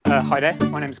Hi there,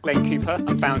 my name is Glenn Cooper.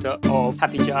 I'm founder of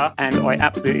Happy Jar, and I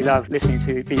absolutely love listening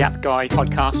to the App Guy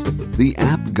podcast. The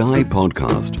App Guy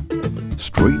podcast.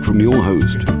 Straight from your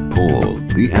host, Paul,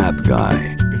 the App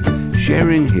Guy.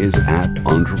 Sharing his app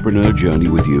entrepreneur journey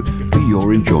with you for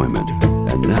your enjoyment.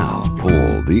 And now,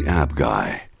 Paul, the App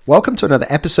Guy. Welcome to another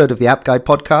episode of the App Guy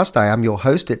podcast. I am your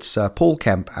host. It's Paul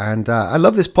Kemp, and I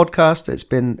love this podcast. It's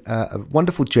been a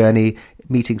wonderful journey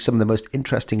meeting some of the most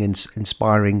interesting,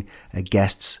 inspiring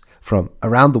guests from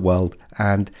around the world,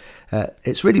 and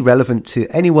it's really relevant to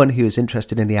anyone who is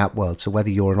interested in the app world. So whether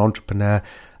you're an entrepreneur,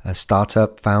 a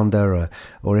startup founder,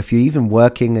 or if you're even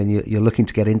working and you're looking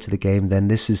to get into the game, then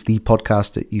this is the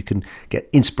podcast that you can get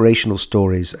inspirational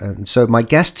stories. And so my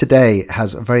guest today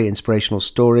has a very inspirational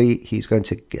story. He's going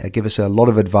to give us a lot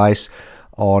of advice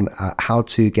on how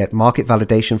to get market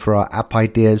validation for our app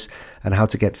ideas and how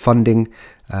to get funding.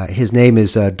 His name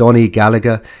is Donnie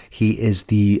Gallagher. He is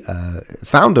the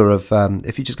founder of,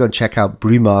 if you just go and check out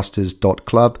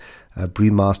Brewmasters.Club,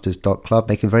 Brewmasters.Club,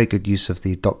 making very good use of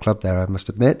the .club there, I must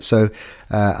admit. So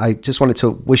I just wanted to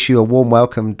wish you a warm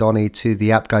welcome, Donnie, to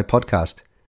the App Guy podcast.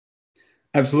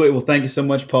 Absolutely. Well, thank you so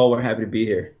much, Paul. We're happy to be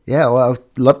here. Yeah, well,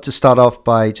 I'd love to start off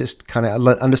by just kind of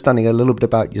understanding a little bit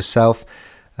about yourself,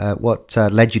 what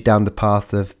led you down the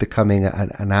path of becoming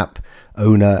an app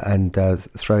owner and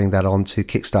throwing that onto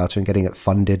Kickstarter and getting it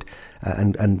funded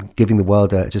and giving the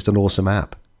world just an awesome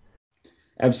app.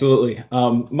 Absolutely.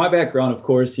 My background, of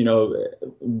course,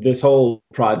 this whole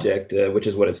project, which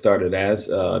is what it started as,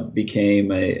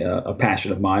 became a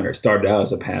passion of mine, or started out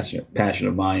as a passion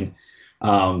of mine.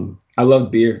 I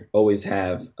love beer, always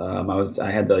have.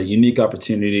 I had the unique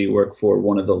opportunity to work for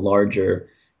one of the larger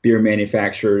beer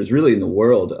manufacturers, really in the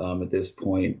world at this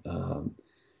point. I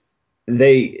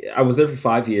was there for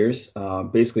 5 years,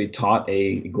 basically taught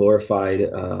a glorified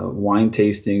wine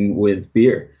tasting with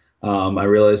beer. I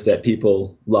realized that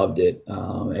people loved it.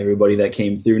 Everybody that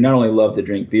came through not only loved to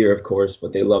drink beer, of course,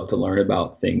 but they loved to learn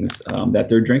about things that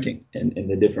they're drinking and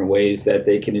the different ways that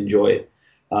they can enjoy it.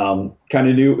 Kind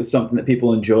of knew it was something that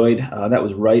people enjoyed. That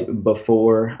was right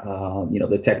before,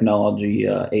 the technology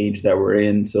age that we're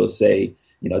in. So say,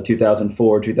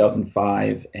 2004,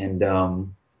 2005, and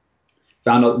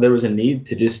found out there was a need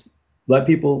to just let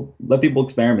people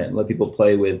experiment, let people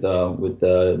play with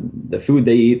the food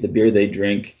they eat, the beer they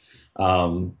drink.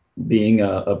 Being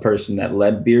a person that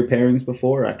led beer pairings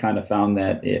before, I kind of found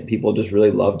that people just really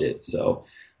loved it. So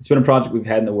it's been a project we've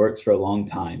had in the works for a long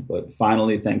time, but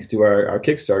finally, thanks to our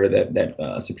Kickstarter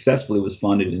that successfully was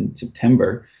funded in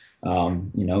September,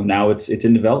 now it's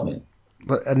in development.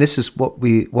 And this is what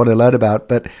we want to learn about.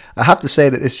 But I have to say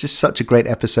that it's just such a great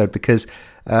episode because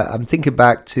I'm thinking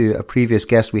back to a previous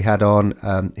guest we had on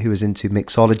who was into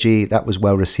mixology. That was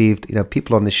well received.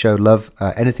 People on this show love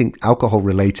anything alcohol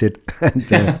related. And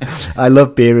I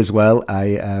love beer as well.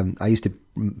 I used to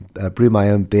brew my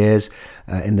own beers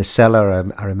in the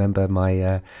cellar. I remember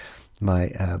my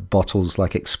bottles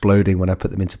like exploding when I put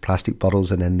them into plastic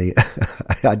bottles, and then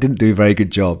I didn't do a very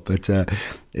good job, but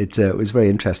it was very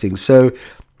interesting. So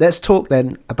let's talk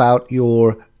then about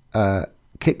your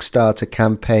Kickstarter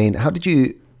campaign. How did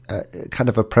you kind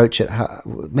of approach it?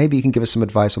 Maybe you can give us some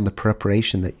advice on the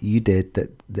preparation that you did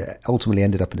that ultimately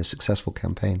ended up in a successful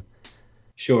campaign.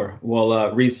 Sure.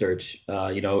 Well, research,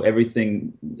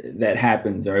 everything that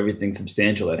happens or everything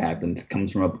substantial that happens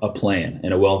comes from a plan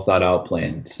and a well thought out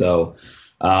plan. So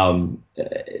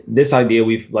this idea,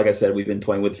 like I said, we've been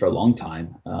toying with for a long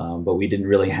time, but we didn't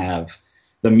really have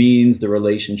the means, the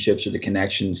relationships, or the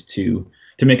connections to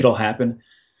make it all happen.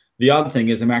 The odd thing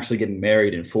is I'm actually getting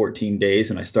married in 14 days,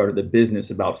 and I started the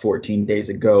business about 14 days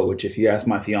ago, which if you ask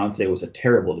my fiance was a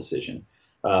terrible decision.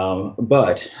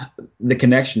 But the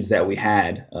connections that we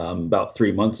had about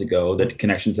 3 months ago, the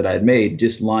connections that I had made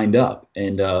just lined up.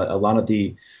 And a lot of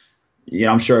the,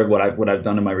 I'm sure what I've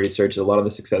done in my research, a lot of the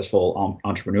successful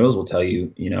entrepreneurs will tell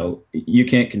you, you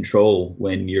can't control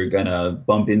when you're going to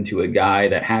bump into a guy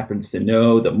that happens to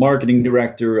know the marketing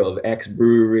director of X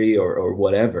brewery or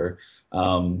whatever.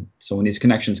 So when these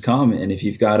connections come, and if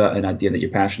you've got an idea that you're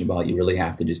passionate about, you really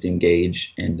have to just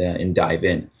engage and dive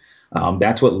in.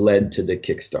 That's what led to the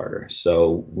Kickstarter.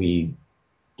 So we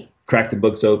cracked the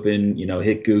books open,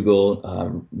 hit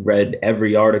Google, read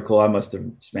every article. I must have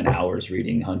spent hours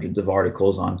reading hundreds of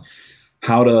articles on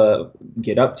how to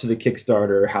get up to the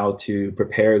Kickstarter, how to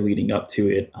prepare leading up to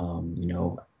it,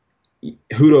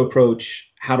 who to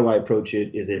approach, how do I approach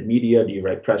it? Is it media? Do you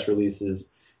write press releases?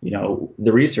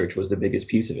 The research was the biggest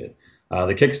piece of it.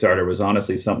 The Kickstarter was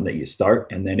honestly something that you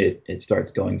start and then it starts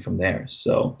going from there.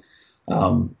 So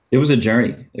it was a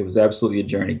journey. It was absolutely a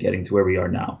journey getting to where we are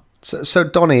now. So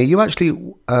Donnie, are you actually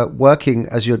working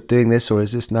as you're doing this, or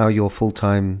is this now your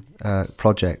full-time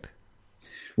project?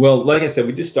 Well, like I said,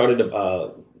 we just started.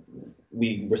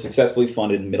 We were successfully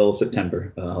funded in the middle of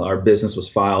September. Our business was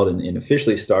filed and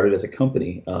officially started as a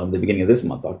company the beginning of this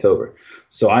month, October.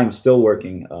 So I'm still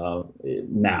working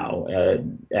now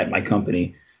at my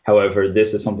company. However,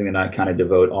 this is something that I kind of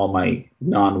devote all my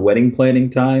non-wedding planning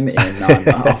time and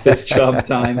non-office job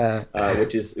time,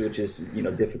 which is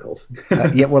difficult.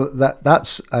 Yeah, well,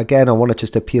 that's again, I want to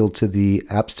just appeal to the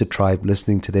Appster tribe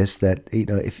listening to this, that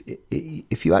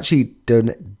if you actually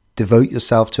don't devote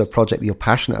yourself to a project that you're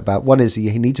passionate about, one is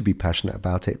you need to be passionate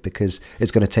about it because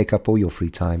it's going to take up all your free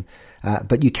time.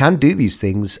 But you can do these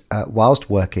things whilst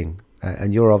working,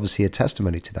 and you're obviously a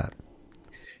testimony to that.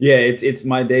 Yeah, it's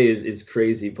my day is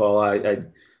crazy, Paul. I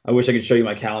wish I could show you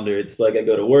my calendar. It's like I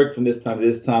go to work from this time to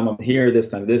this time. I'm here this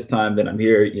time to this time. Then I'm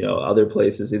here, other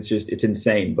places. It's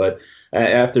insane. But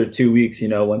after 2 weeks,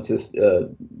 once this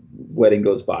wedding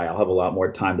goes by, I'll have a lot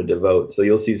more time to devote. So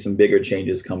you'll see some bigger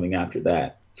changes coming after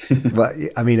that. Well,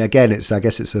 I mean, again,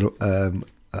 I'm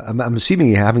assuming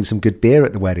you're having some good beer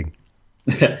at the wedding.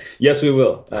 Yes, we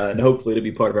will, and hopefully to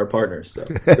be part of our partners. So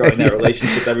growing that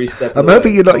relationship every step. I'm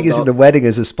hoping you're not using the wedding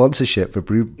as a sponsorship for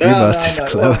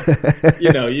Brewmasters.Club.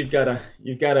 Well, you've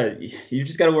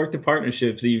just gotta work the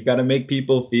partnerships. You've got to make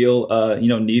people feel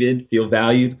needed, feel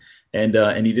valued,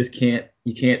 and you just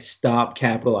can't stop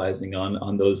capitalizing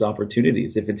on those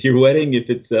opportunities. If it's your wedding,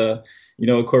 if it's a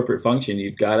corporate function,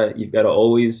 you've got to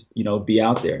always, be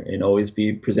out there and always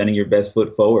be presenting your best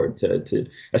foot forward to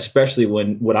especially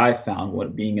when what I've found when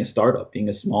being a startup, being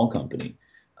a small company,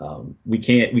 we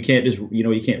can't just,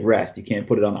 you can't rest. You can't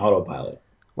put it on autopilot.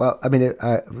 Well, I mean,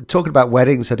 talking about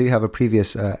weddings, I do have a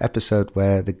previous episode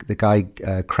where the guy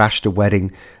crashed a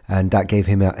wedding, and that gave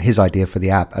him his idea for the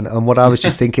app. And what I was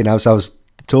just thinking as I was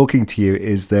talking to you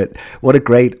is that what a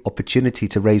great opportunity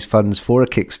to raise funds for a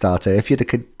Kickstarter. If you'd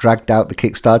have dragged out the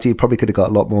Kickstarter, you probably could have got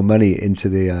a lot more money into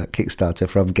the Kickstarter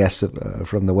from guests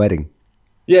from the wedding.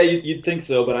 Yeah, you'd think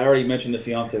so, but I already mentioned the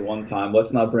fiance one time.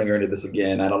 Let's not bring her into this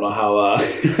again. I don't know how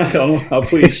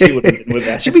pleased she would have been with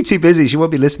that. She'll be too busy. She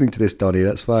won't be listening to this, Donnie.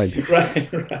 That's fine.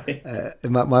 Right.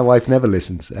 My wife never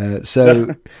listens.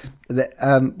 Well,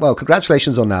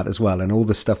 congratulations on that as well, and all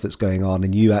the stuff that's going on.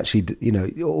 And you actually,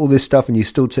 all this stuff, and you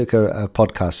still took a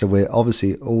podcast. So we're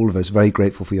obviously all of us very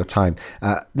grateful for your time.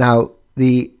 Now,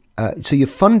 so you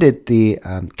funded the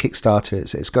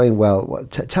Kickstarter. It's going well.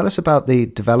 Tell us about the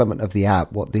development of the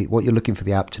app, what you're looking for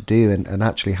the app to do, and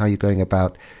actually how you're going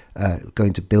about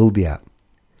going to build the app.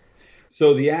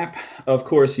 So the app, of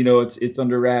course, it's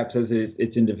under wraps as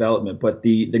it's in development. But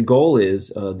the goal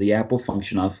is the app will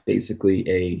function off basically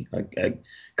a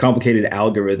complicated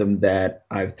algorithm that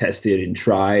I've tested and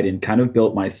tried and kind of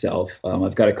built myself.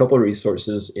 I've got a couple of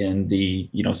resources in the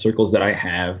circles that I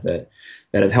have that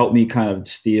have helped me kind of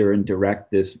steer and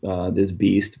direct this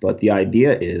beast. But the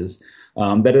idea is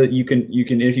that you can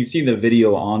if you've seen the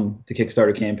video on the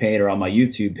Kickstarter campaign or on my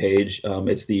YouTube page,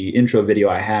 it's the intro video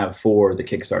I have for the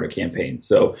Kickstarter campaign.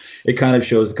 So it kind of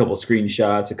shows a couple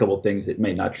screenshots, a couple things that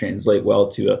may not translate well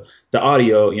to the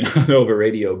audio, over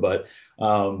radio, but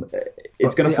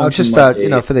it's going to function. I'll just,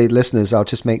 for the listeners, I'll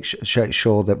just make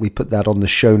sure that we put that on the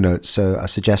show notes. So I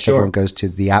suggest everyone goes to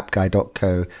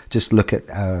theappguy.co. Just look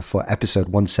at for episode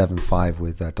 175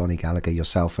 with Donnie Gallagher,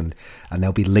 yourself, and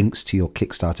there'll be links to your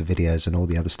Kickstarter videos and all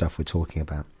the other stuff we're talking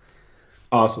about.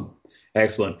 Awesome.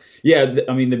 Excellent. Yeah,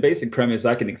 the basic premise,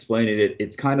 I can explain it.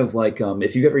 It's kind of like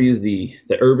if you've ever used the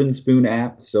Urban Spoon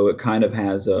app, so it kind of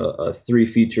has a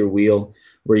 3-feature wheel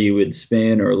where you would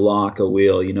spin or lock a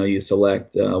wheel. You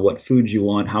select what foods you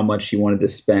want, how much you wanted to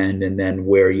spend, and then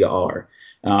where you are.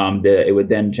 It would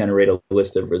then generate a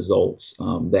list of results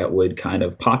that would kind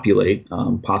of populate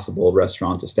possible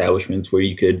restaurant establishments where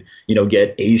you could,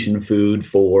 get Asian food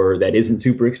that isn't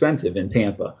super expensive in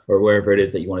Tampa or wherever it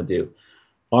is that you want to do.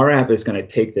 Our app is going to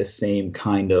take this same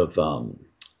kind of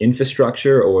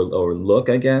infrastructure or look,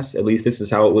 I guess. At least this is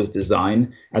how it was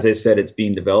designed. As I said, it's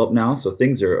being developed now, so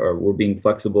things we're being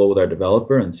flexible with our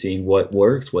developer and seeing what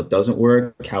works, what doesn't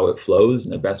work, how it flows,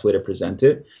 and the best way to present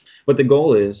it. But the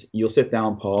goal is you'll sit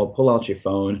down, Paul, pull out your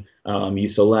phone, you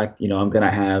select, I'm going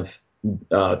to have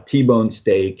T-bone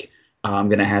steak, I'm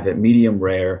going to have it medium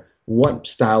rare. What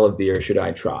style of beer should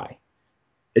I try?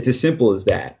 It's as simple as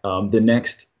that. The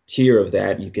next tier of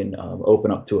that, you can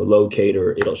open up to a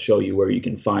locator. It'll show you where you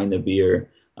can find the beer.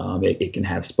 It can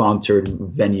have sponsored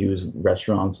venues,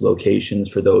 restaurants, locations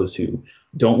for those who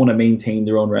don't want to maintain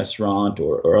their own restaurant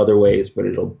or other ways, but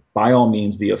it'll by all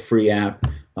means be a free app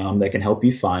that can help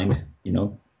you find,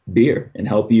 beer and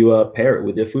help you pair it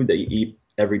with the food that you eat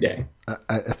every day.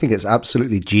 I think it's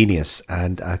absolutely genius,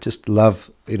 and I just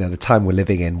love the time we're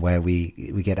living in where we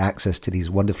get access to these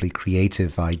wonderfully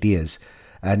creative ideas.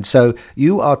 And so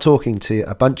you are talking to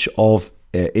a bunch of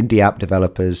indie app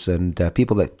developers and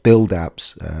people that build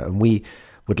apps, and we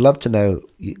would love to know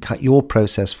your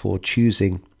process for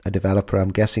choosing a developer.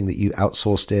 I'm guessing that you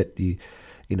outsourced it.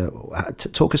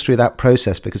 Talk us through that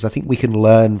process, because I think we can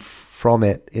learn from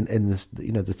it in this,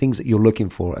 the things that you're looking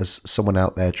for as someone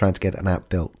out there trying to get an app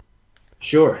built.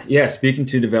 Sure. Yeah. Speaking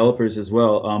to developers as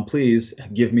well, please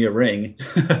give me a ring.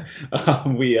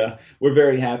 We're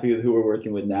very happy with who we're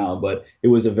working with now, but it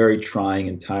was a very trying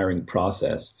and tiring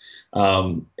process.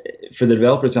 For the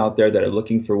developers out there that are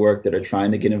looking for work, that are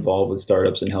trying to get involved with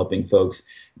startups and helping folks,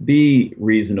 be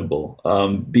reasonable,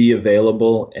 be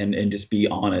available, and just be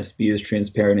honest, be as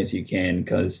transparent as you can.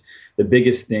 Because the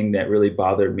biggest thing that really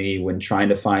bothered me when trying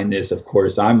to find this, of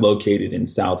course, I'm located in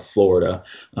South Florida,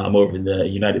 over in the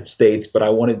United States, but I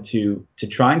wanted to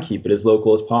try and keep it as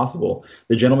local as possible.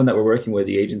 The gentleman that we're working with,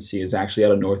 the agency, is actually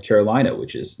out of North Carolina,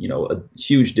 which is, a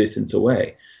huge distance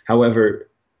away. However,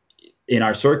 in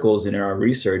our circles and in our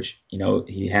research,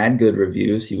 he had good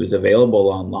reviews, he was available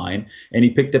online, and he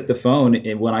picked up the phone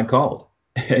when I called.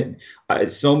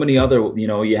 So many other,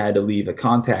 you had to leave a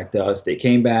contact us. They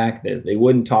came back, they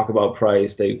wouldn't talk about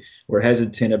price. They were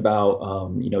hesitant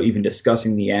about, even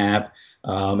discussing the app.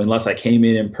 Unless I came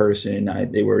in person,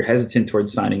 they were hesitant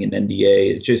towards signing an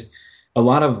NDA. It's just a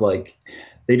lot of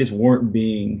they just weren't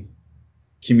being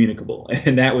communicable.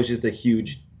 And that was just a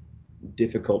huge,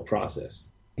 difficult process.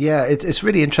 Yeah, it's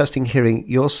really interesting hearing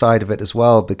your side of it as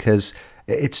well, because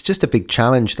it's just a big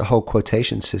challenge, the whole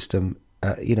quotation system.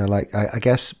 I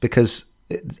guess because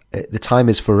the time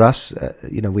is for us,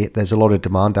 there's a lot of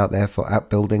demand out there for app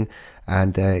building,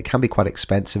 and it can be quite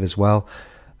expensive as well.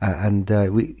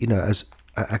 As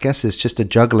I guess it's just a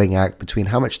juggling act between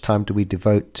how much time do we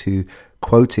devote to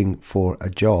quoting for a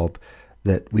job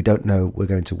that we don't know we're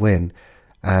going to win,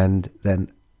 and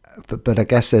then. But I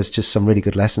guess there's just some really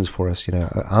good lessons for us,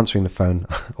 answering the phone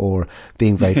or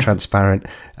being very transparent.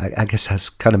 I guess that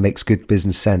kind of makes good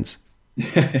business sense.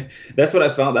 That's what I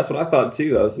found. That's what I thought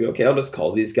too. I was like, okay, I'll just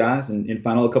call these guys and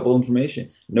find out a couple of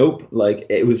information. Nope.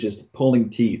 It was just pulling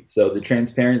teeth. So the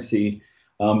transparency,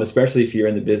 especially if you're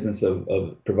in the business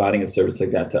of providing a service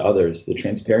like that to others, the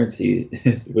transparency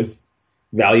was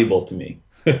valuable to me.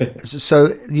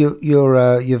 So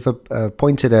you've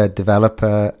appointed a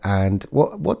developer, and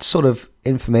what sort of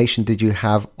information did you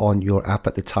have on your app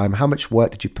at the time? How much work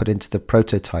did you put into the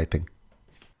prototyping?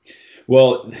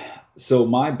 Well, so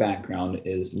my background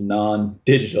is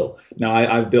non-digital. Now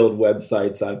I've built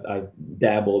websites. I've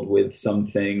dabbled with some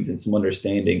things and some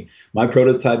understanding. My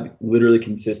prototype literally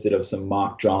consisted of some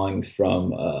mock drawings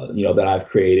from that I've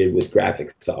created with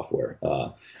graphics software.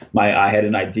 I had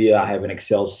an idea. I have an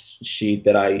Excel sheet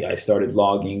that I started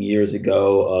logging years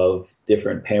ago of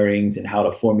different pairings and how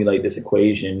to formulate this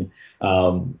equation.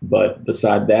 But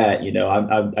beside that,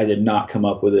 I did not come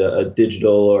up with a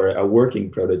digital or a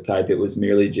working prototype. It was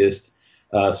merely just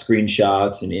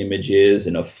screenshots and images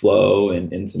and a flow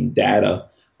and some data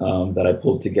that I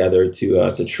pulled together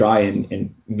to try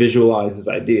and visualize this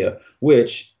idea,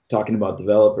 which, talking about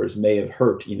developers, may have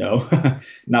hurt,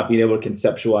 not being able to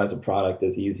conceptualize a product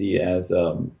as easy as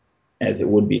it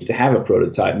would be to have a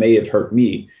prototype may have hurt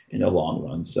me in the long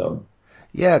run. So,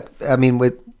 yeah, I mean,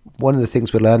 one of the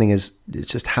things we're learning is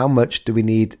just how much do we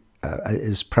need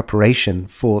is preparation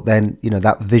for then,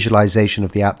 that visualization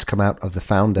of the app to come out of the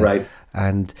founder. Right.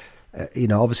 And,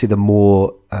 obviously the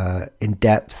more in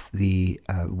depth the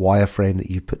wireframe that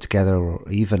you put together, or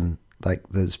even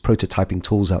there's prototyping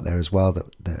tools out there as well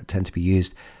that tend to be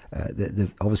used,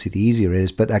 obviously the easier it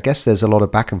is. But I guess there's a lot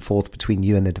of back and forth between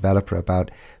you and the developer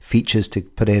about features to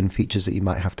put in, features that you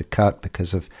might have to cut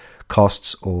because of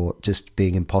costs or just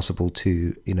being impossible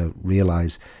to,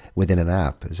 realize within an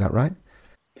app. Is that right?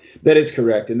 That is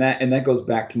correct, and that goes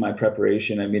back to my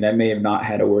preparation. I mean, I may have not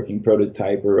had a working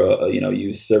prototype or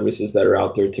use services that are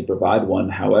out there to provide one.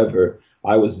 However,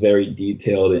 I was very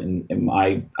detailed, and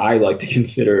I like to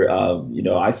consider,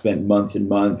 I spent months and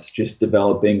months just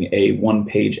developing a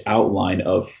one-page outline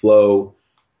of flow,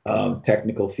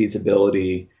 technical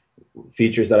feasibility,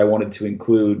 features that I wanted to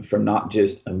include from not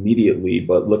just immediately,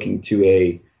 but looking to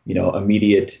a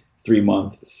immediate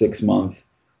 3-month, 6-month.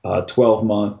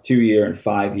 12-month, 2-year, and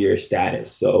 5-year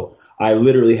status. So I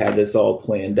literally had this all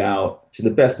planned out to the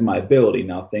best of my ability.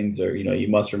 Now things are, you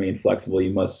must remain flexible,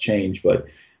 you must change, but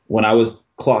when I was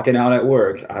clocking out at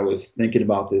work, I was thinking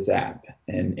about this app,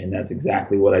 and that's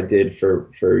exactly what I did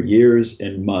for years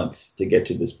and months to get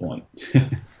to this point.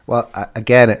 Well,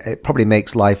 again, it probably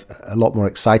makes life a lot more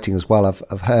exciting as well.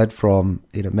 I've heard from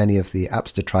many of the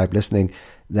Appster tribe listening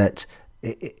that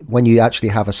when you actually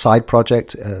have a side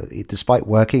project, despite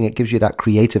working, it gives you that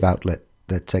creative outlet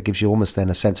that gives you almost then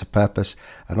a sense of purpose,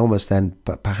 and almost then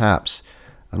perhaps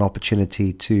an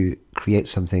opportunity to create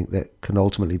something that can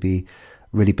ultimately be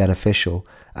really beneficial.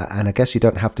 And I guess you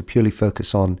don't have to purely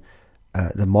focus on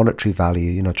the monetary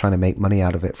value, trying to make money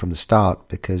out of it from the start,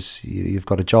 because you've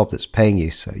got a job that's paying you,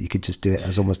 so you could just do it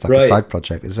as almost like a side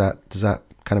project. Does that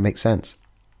kind of make sense?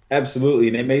 Absolutely,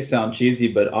 and it may sound cheesy,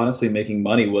 but honestly, making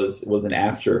money was an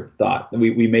afterthought.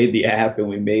 We made the app, and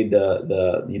we made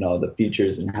the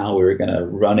features and how we were going to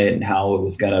run it and how it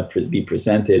was going to be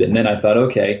presented. And then I thought,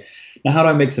 okay, now how do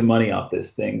I make some money off this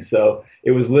thing? So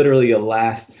it was literally the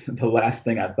last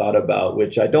thing I thought about,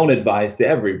 which I don't advise to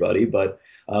everybody, but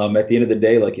at the end of the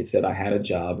day, like you said, I had a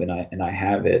job and I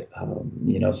have it,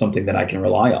 something that I can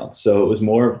rely on. So it was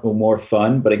more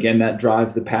fun, but again, that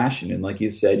drives the passion. And like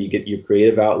you said, you get your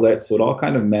creative outlet, so it all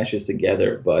kind of meshes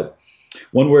together. But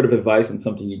one word of advice on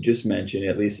something you just mentioned,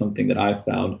 at least something that I've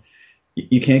found,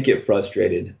 you can't get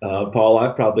frustrated. Paul, I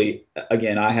have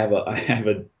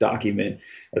a document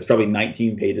that's probably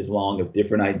 19 pages long of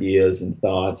different ideas and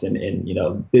thoughts and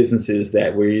businesses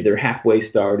that were either halfway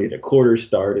started, a quarter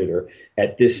started, or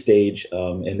at this stage,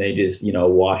 and they just,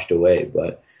 washed away.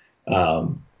 But,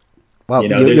 well,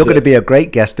 you're going to be a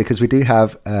great guest, because we do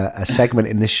have a segment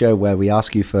in this show where we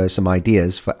ask you for some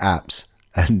ideas for apps.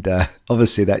 And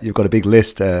obviously that you've got a big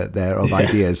list there of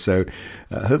ideas. So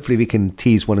hopefully we can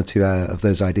tease one or two of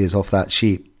those ideas off that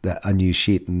sheet, that unused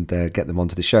sheet, and get them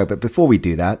onto the show. But before we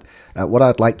do that, what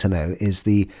I'd like to know is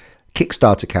the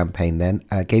Kickstarter campaign then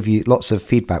gave you lots of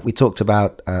feedback. We talked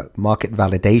about market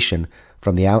validation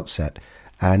from the outset.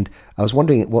 And I was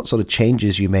wondering what sort of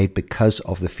changes you made because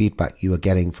of the feedback you were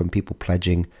getting from people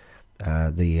pledging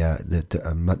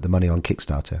the money on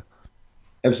Kickstarter.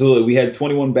 Absolutely. We had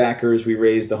 21 backers. We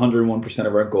raised 101%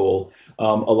 of our goal. A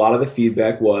lot of the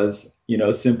feedback was,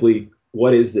 simply,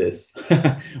 what is this?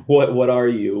 What are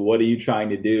you? What are you trying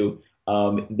to do?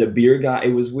 The beer guy,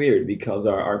 it was weird because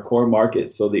our core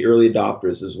market, so the early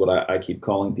adopters is what I keep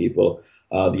calling people.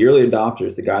 The early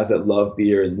adopters, the guys that love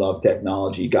beer and love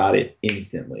technology, got it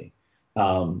instantly.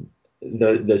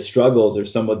 The struggles, or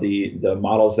some of the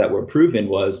models that were proven,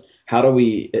 was how do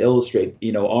we illustrate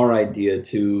our idea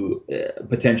to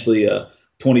potentially a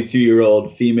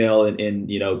 22-year-old female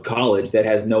in college that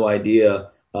has no idea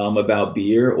about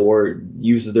beer, or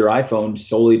uses their iPhone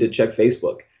solely to check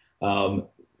Facebook.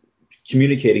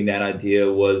 Communicating that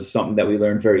idea was something that we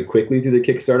learned very quickly through the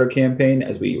Kickstarter campaign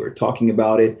as we were talking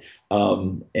about it,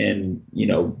 and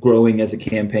growing as a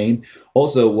campaign.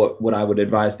 Also, what I would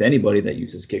advise to anybody that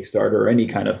uses Kickstarter or any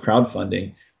kind of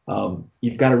crowdfunding,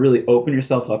 you've got to really open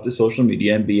yourself up to social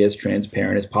media and be as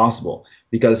transparent as possible.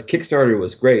 Because Kickstarter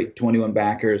was great, 21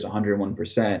 backers,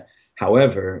 101%.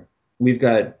 However, we've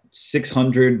got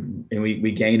 600, and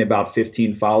we gain about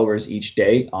 15 followers each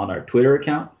day on our Twitter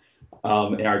account.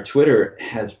 And our Twitter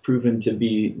has proven to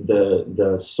be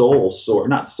the sole source,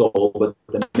 not sole, but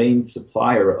the main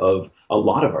supplier of a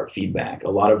lot of our feedback,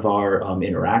 a lot of our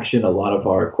interaction, a lot of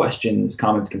our questions,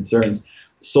 comments, concerns.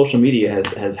 Social media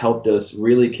has helped us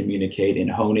really communicate and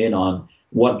hone in on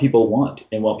what people want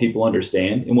and what people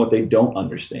understand and what they don't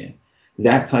understand.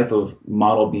 That type of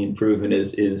model being proven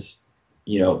is it's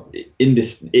you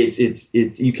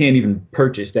can't even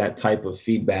purchase that type of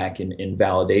feedback and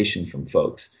validation from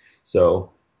folks. So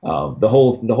the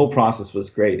whole process was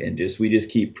great, and we just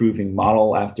keep proving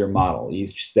model after model.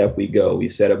 Each step we go, we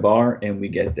set a bar and we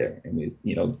get there, and we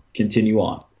continue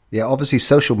on. Yeah, obviously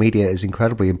social media is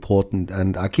incredibly important,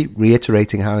 and I keep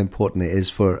reiterating how important it is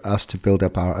for us to build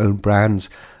up our own brands,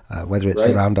 whether it's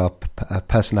around our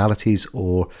personalities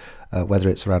or whether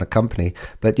it's around a company.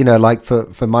 But, like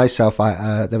for myself,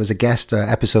 there was a guest,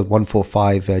 episode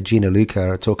 145, Gina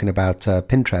Luca, talking about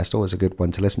Pinterest, always a good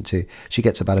one to listen to. She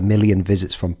gets about 1 million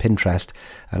visits from Pinterest,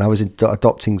 and I was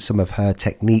adopting some of her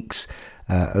techniques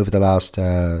over the last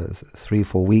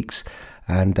 3-4 weeks,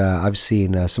 and I've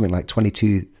seen something like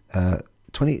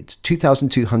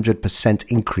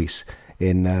 2,200% increase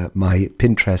in my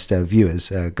Pinterest viewers,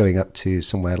 going up to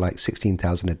somewhere like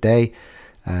 16,000 a day.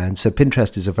 And so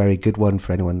Pinterest is a very good one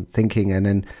for anyone thinking. And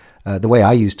then the way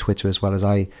I use Twitter as well, as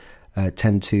I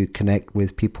tend to connect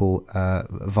with people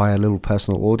via little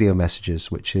personal audio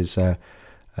messages, which is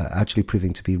actually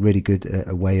proving to be really good,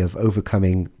 a way of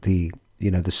overcoming the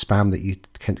the spam that you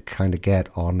can kind of get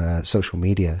on social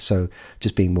media. So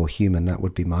just being more human, that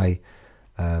would be my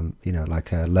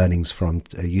learnings from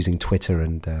using Twitter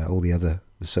and all the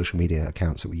social media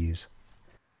accounts that we use.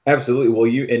 Absolutely. Well,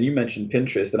 you mentioned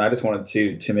Pinterest, and I just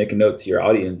wanted to make a note to your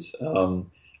audience.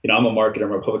 I'm a marketer,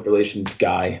 I'm a public relations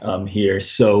guy here.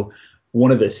 So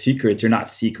one of the secrets, or not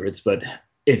secrets, but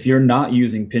if you're not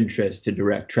using Pinterest to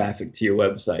direct traffic to your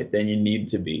website, then you need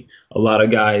to be. A lot of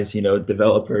guys,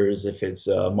 developers, if it's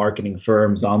marketing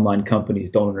firms, online companies,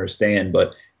 don't understand,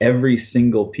 but every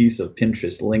single piece of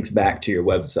Pinterest links back to your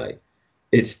website.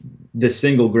 It's the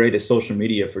single greatest social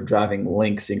media for driving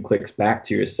links and clicks back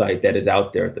to your site that is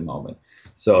out there at the moment.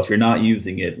 So if you're not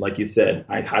using it, like you said,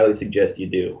 I highly suggest you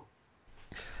do.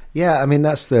 Yeah, we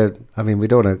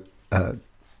don't want to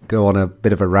go on a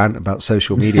bit of a rant about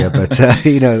social media, but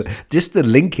just the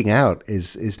linking out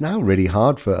is now really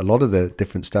hard for a lot of the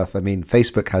different stuff.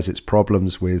 Facebook has its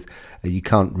problems with you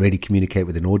can't really communicate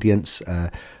with an audience.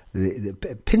 The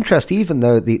Pinterest, even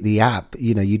though the app,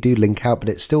 you do link out, but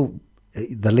it's still,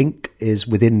 the link is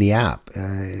within the app.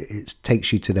 It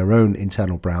takes you to their own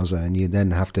internal browser, and you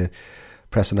then have to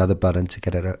press another button to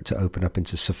get it to open up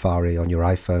into Safari on your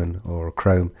iPhone or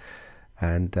Chrome.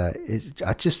 And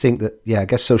I just think that, I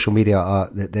guess social media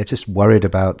they're just worried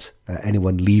about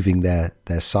anyone leaving their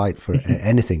site for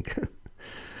anything.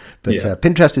 But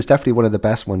Pinterest is definitely one of the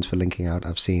best ones for linking out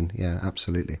I've seen. Yeah,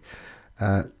 absolutely.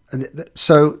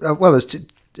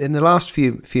 In the last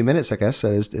few minutes, I guess,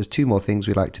 there's two more things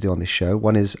we like to do on this show.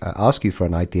 One is ask you for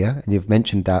an idea, and you've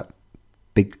mentioned that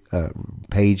big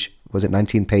page. Was it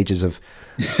 19 pages of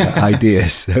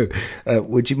ideas? So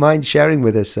would you mind sharing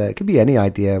with us? It could be any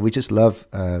idea. We just love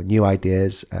new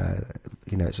ideas.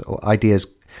 So ideas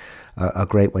are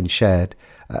great when shared.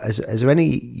 Is there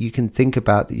any you can think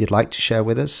about that you'd like to share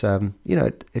with us?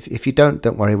 If you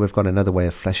don't worry. We've got another way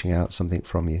of fleshing out something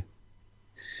from you.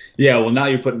 Yeah, well, now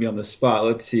you're putting me on the spot.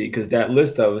 Let's see, because that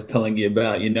list I was telling you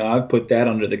about, I've put that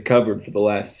under the cupboard for the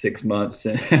last 6 months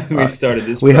since we started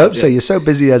this We project. hope so. You're so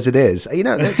busy as it is.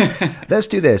 Let's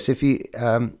do this. If you,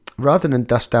 rather than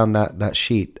dust down that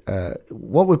sheet,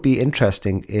 what would be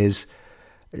interesting is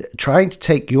trying to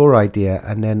take your idea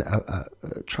and then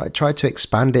try to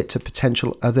expand it to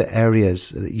potential other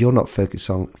areas that you're not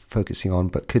focusing on,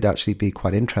 but could actually be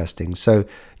quite interesting. So,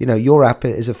 your app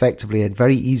is effectively a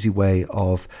very easy way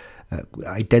of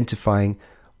identifying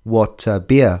what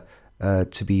beer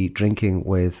to be drinking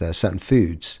with certain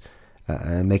foods,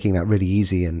 and making that really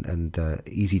easy and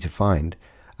easy to find.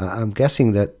 I'm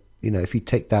guessing that, if you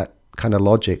take that kind of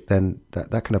logic, then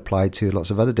that can apply to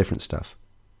lots of other different stuff.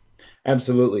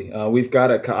 Absolutely. We've got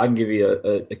I can give you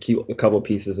a couple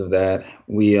pieces of that.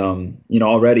 We,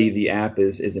 already the app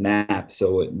is an app.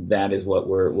 So that is what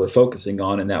we're focusing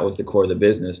on. And that was the core of the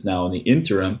business. Now in the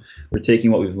interim, we're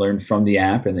taking what we've learned from the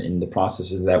app and in the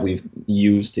processes that we've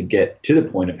used to get to the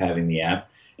point of having the app.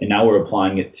 And now we're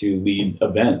applying it to lead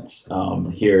events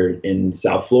here in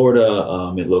South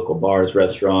Florida, at local bars,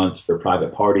 restaurants, for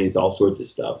private parties, all sorts of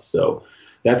stuff. So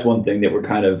that's one thing that we're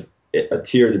kind of a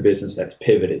tier of the business that's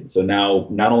pivoted. So now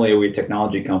not only are we a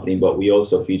technology company, but we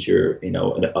also feature,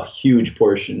 a huge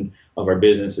portion of our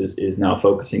business is now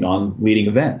focusing on leading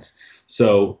events.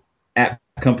 So app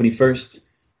company first,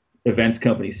 events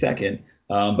company second.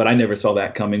 But I never saw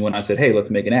that coming when I said, hey, let's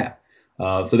make an app.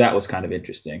 So that was kind of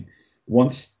interesting.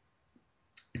 Once,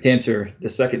 to answer the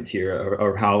second tier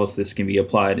or how else this can be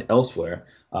applied elsewhere,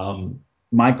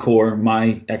 my core,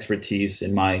 my expertise,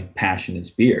 and my passion is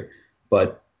beer.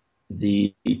 But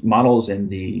the models and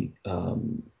the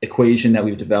equation that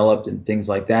we've developed and things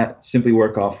like that simply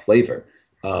work off flavor.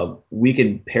 We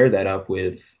can pair that up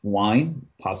with wine,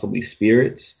 possibly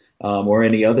spirits, or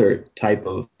any other type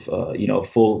of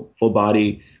full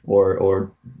body or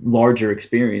larger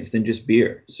experience than just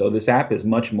beer. So this app is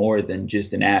much more than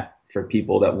just an app for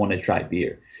people that want to try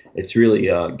beer. It's really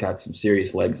got some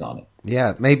serious legs on it.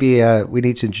 Yeah, maybe we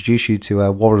need to introduce you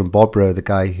to Warren Bobrow, the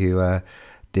guy who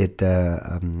did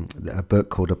a book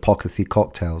called Apocryphy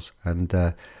Cocktails, and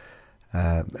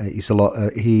he's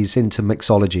into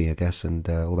mixology, I guess, and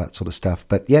all that sort of stuff.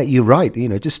 But yeah, you're right.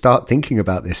 Just start thinking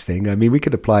about this thing. We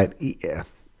could apply it.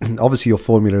 Obviously, your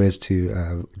formula is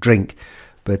to drink,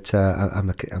 but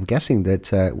I'm guessing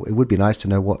that it would be nice to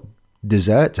know what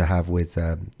dessert to have with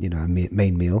a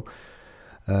main meal,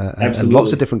 and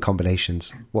lots of different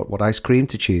combinations. What ice cream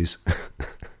to choose.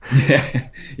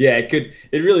 Yeah, it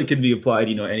really could be applied,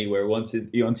 anywhere once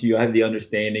you have the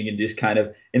understanding and just kind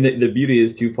of, and the beauty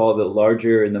is too, Paul, the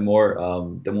larger and the more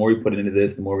we put into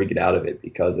this, the more we get out of it,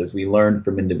 because as we learn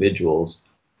from individuals,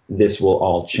 this will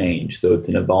all change. So it's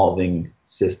an evolving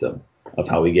system of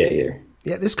how we get here.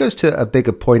 Yeah, this goes to a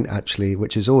bigger point, actually,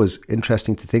 which is always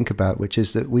interesting to think about, which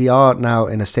is that we are now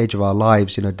in a stage of our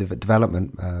lives,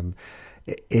 development,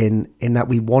 in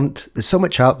that there's so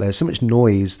much out there, so much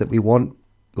noise, that we want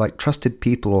like trusted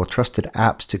people or trusted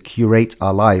apps to curate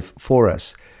our life for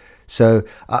us. So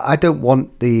I don't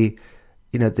want the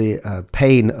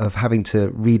pain of having to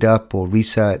read up or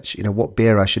research, what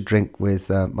beer I should drink with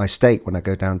my steak when I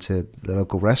go down to the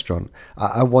local restaurant.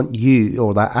 I want you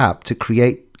or that app to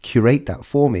curate that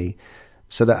for me,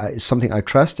 so that it's something I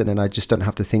trust, and then I just don't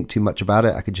have to think too much about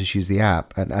it. I can just use the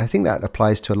app. And I think that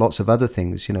applies to lots of other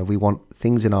things. We want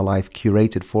things in our life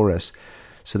curated for us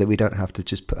so that we don't have to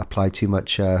just apply too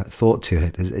much thought to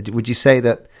it. Would you say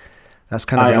that that's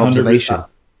kind of an observation?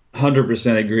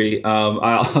 100% agree.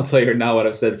 I'll tell you right now, what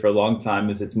I've said for a long time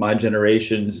is it's my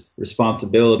generation's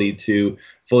responsibility to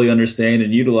fully understand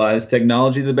and utilize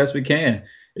technology the best we can.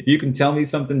 If you can tell me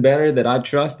something better that I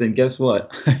trust, then guess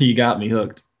what? You got me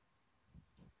hooked.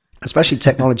 Especially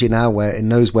technology now, where it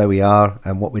knows where we are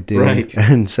and what we're doing. Right.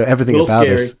 And so everything about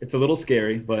us. It's a little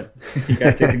scary, but you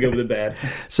got to take the good with the bad.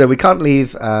 So we can't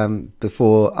leave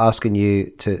before asking you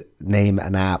to name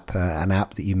an app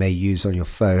that you may use on your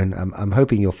phone. I'm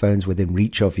hoping your phone's within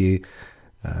reach of you.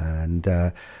 And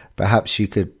perhaps you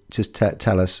could just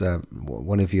tell us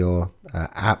one of your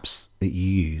apps that you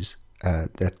use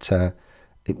that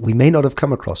we may not have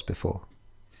come across before.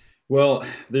 Well,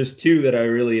 there's two that I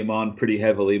really am on pretty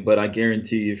heavily, but I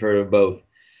guarantee you've heard of both.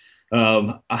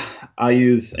 I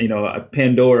use,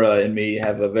 Pandora and me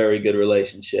have a very good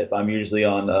relationship. I'm usually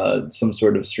on some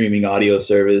sort of streaming audio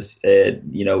service,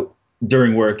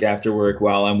 during work, after work,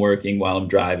 while I'm working, while I'm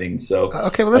driving. So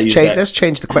okay, well let's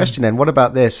change the question then. What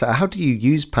about this? How do you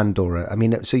use Pandora? I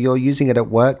mean, so you're using it at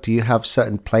work. Do you have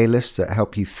certain playlists that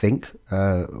help you think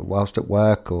whilst at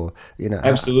work, or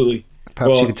Absolutely.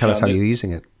 Perhaps you could tell us how you're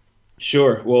using it.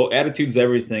 Sure. Well, attitude's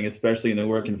everything, especially in the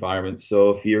work environment. So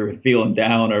if you're feeling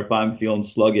down, or if I'm feeling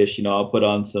sluggish, I'll put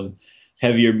on some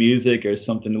heavier music or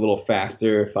something a little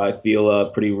faster. If I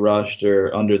feel pretty rushed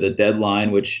or under the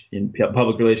deadline, which in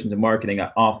public relations and marketing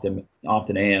I often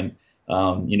am,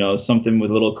 something with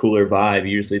a little cooler vibe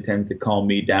usually tends to calm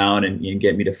me down and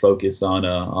get me to focus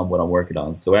on what I'm working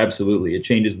on. So absolutely, it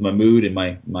changes my mood and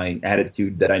my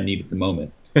attitude that I need at the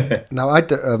moment. Now, I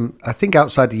think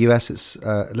outside the US it's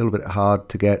a little bit hard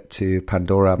to get to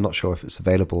Pandora. I'm not sure if it's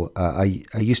available. I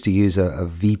used to use a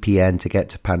VPN to get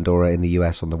to Pandora in the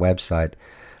US on the website,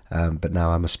 but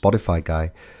now I'm a Spotify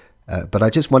guy. But I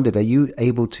just wondered, are you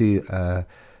able to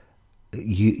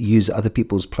use other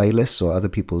people's playlists or other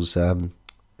people's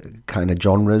kind of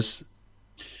genres?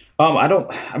 I don't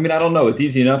know. It's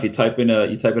easy enough. You type in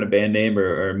a band name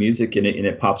or music, and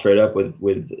it pops right up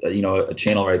with a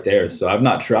channel right there. So I've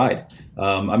not tried.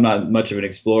 I'm not much of an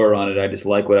explorer on it. I just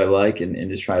like what I like and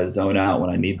just try to zone out when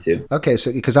I need to. Okay,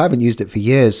 so because I haven't used it for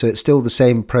years, so it's still the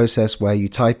same process where you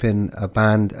type in a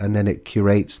band and then it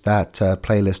curates that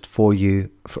playlist for you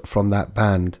from that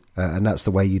band, and that's the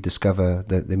way you discover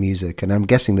the music. And I'm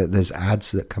guessing that there's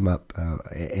ads that come up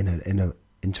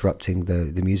interrupting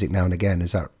the music now and again.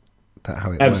 Is that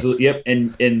how it Absolutely. works? Yep.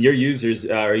 And your users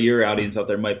or your audience out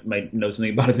there might know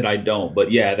something about it that I don't.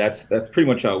 But yeah, that's pretty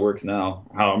much how it works now,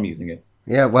 how I'm using it.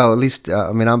 Yeah, well, at least,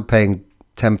 I'm paying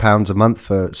 £10 a month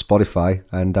for Spotify,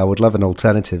 and I would love an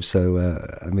alternative. So,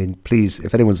 please,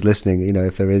 if anyone's listening,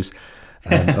 if there is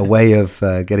a way of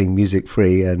getting music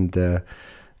free, and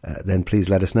then please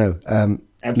let us know.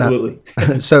 Absolutely.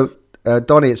 So,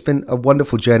 Donnie, it's been a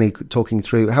wonderful journey talking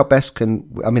through how best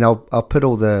I'll put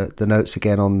all the notes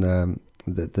again on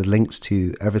the links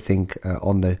to everything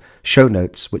on the show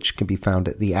notes, which can be found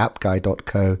at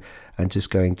theappguy.co, and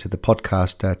just going to the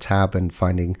podcast tab and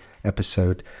finding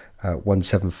episode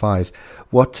 175.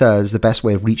 What is the best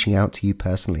way of reaching out to you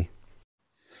personally?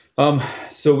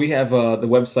 So we have the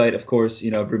website, of course,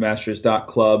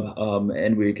 Brewmasters.Club,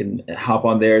 and we can hop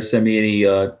on there, send me any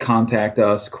contact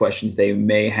us questions they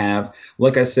may have.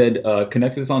 Like I said,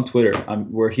 connect with us on Twitter.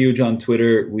 We're huge on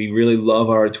Twitter. We really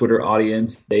love our Twitter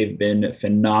audience. They've been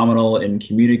phenomenal in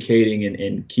communicating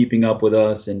and keeping up with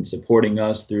us and supporting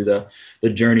us through the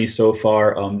journey so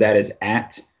far. That is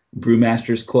at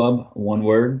Brewmasters.Club, one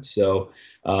word. So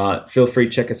feel free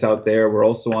to check us out there. We're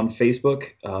also on Facebook,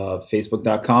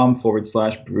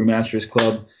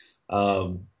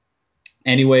 facebook.com/Brewmasters.Club.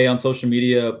 Anyway, on social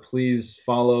media, please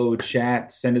follow,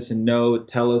 chat, send us a note,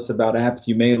 tell us about apps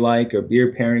you may like or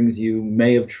beer pairings you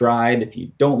may have tried. If you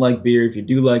don't like beer, if you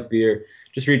do like beer,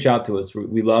 just reach out to us.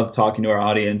 We love talking to our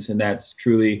audience, and that's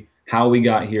truly how we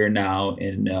got here now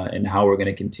and how we're going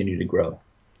to continue to grow.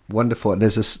 Wonderful. And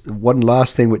there's one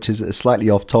last thing, which is slightly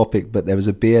off topic, but there was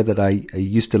a beer that I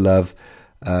used to love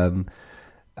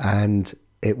and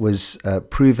it was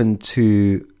proven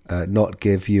to not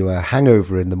give you a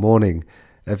hangover in the morning.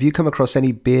 Have you come across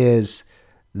any beers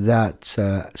that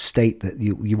state that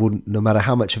you wouldn't, no matter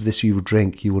how much of this you would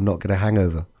drink, you will not get a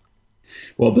hangover?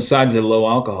 Well, besides the low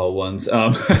alcohol ones. Yeah.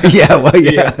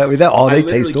 I mean, they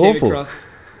taste awful.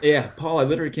 Paul, I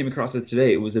literally came across it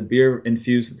today. It was a beer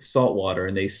infused with salt water,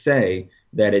 and they say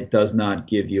that it does not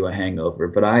give you a hangover.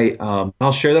 But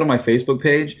I'll share that on my Facebook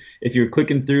page. If you're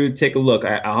clicking through, take a look.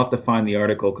 I'll have to find the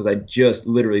article because I just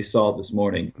literally saw it this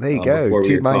morning. There you go.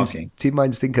 Two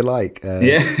minds think alike. No,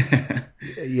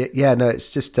 it's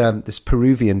just this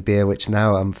Peruvian beer, which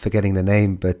now I'm forgetting the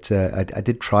name, but I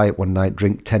did try it one night.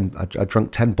 I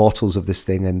drank 10 bottles of this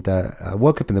thing, and I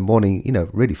woke up in the morning,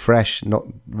 really fresh, not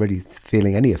really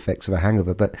feeling any effects of a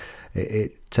hangover, but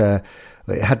it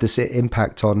had this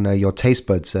impact on your taste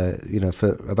buds. For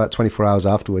about 24 hours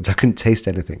afterwards, I couldn't taste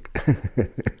anything.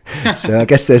 So I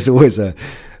guess there's always a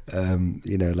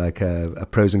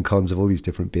pros and cons of all these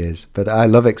different beers. But I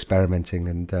love experimenting,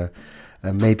 and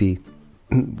maybe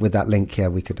with that link here,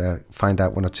 we could find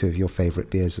out one or two of your favorite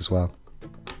beers as well.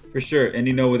 For sure. And,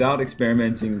 without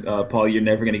experimenting, Paul, you're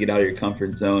never going to get out of your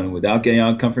comfort zone. And without getting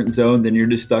out of comfort zone, then you're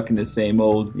just stuck in the same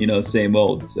old.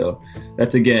 So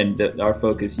that's, again, our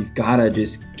focus. You've got to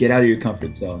just get out of your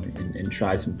comfort zone and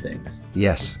try some things.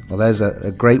 Yes. Well, there's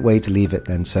a great way to leave it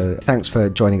then. So thanks for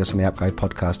joining us on the App Guy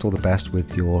podcast. All the best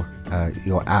with your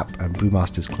app and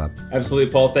Brewmasters.Club.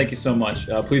 Absolutely, Paul. Thank you so much.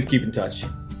 Please keep in touch.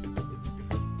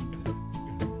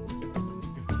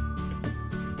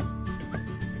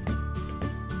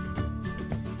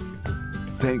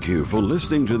 Thank you for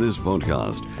listening to this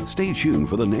podcast. Stay tuned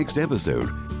for the next episode.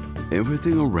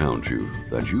 Everything around you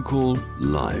that you call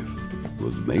life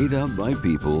was made up by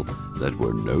people that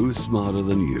were no smarter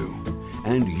than you.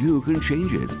 And you can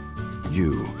change it.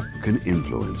 You can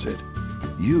influence it.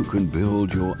 You can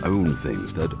build your own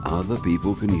things that other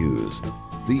people can use.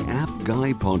 The App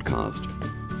Guy Podcast.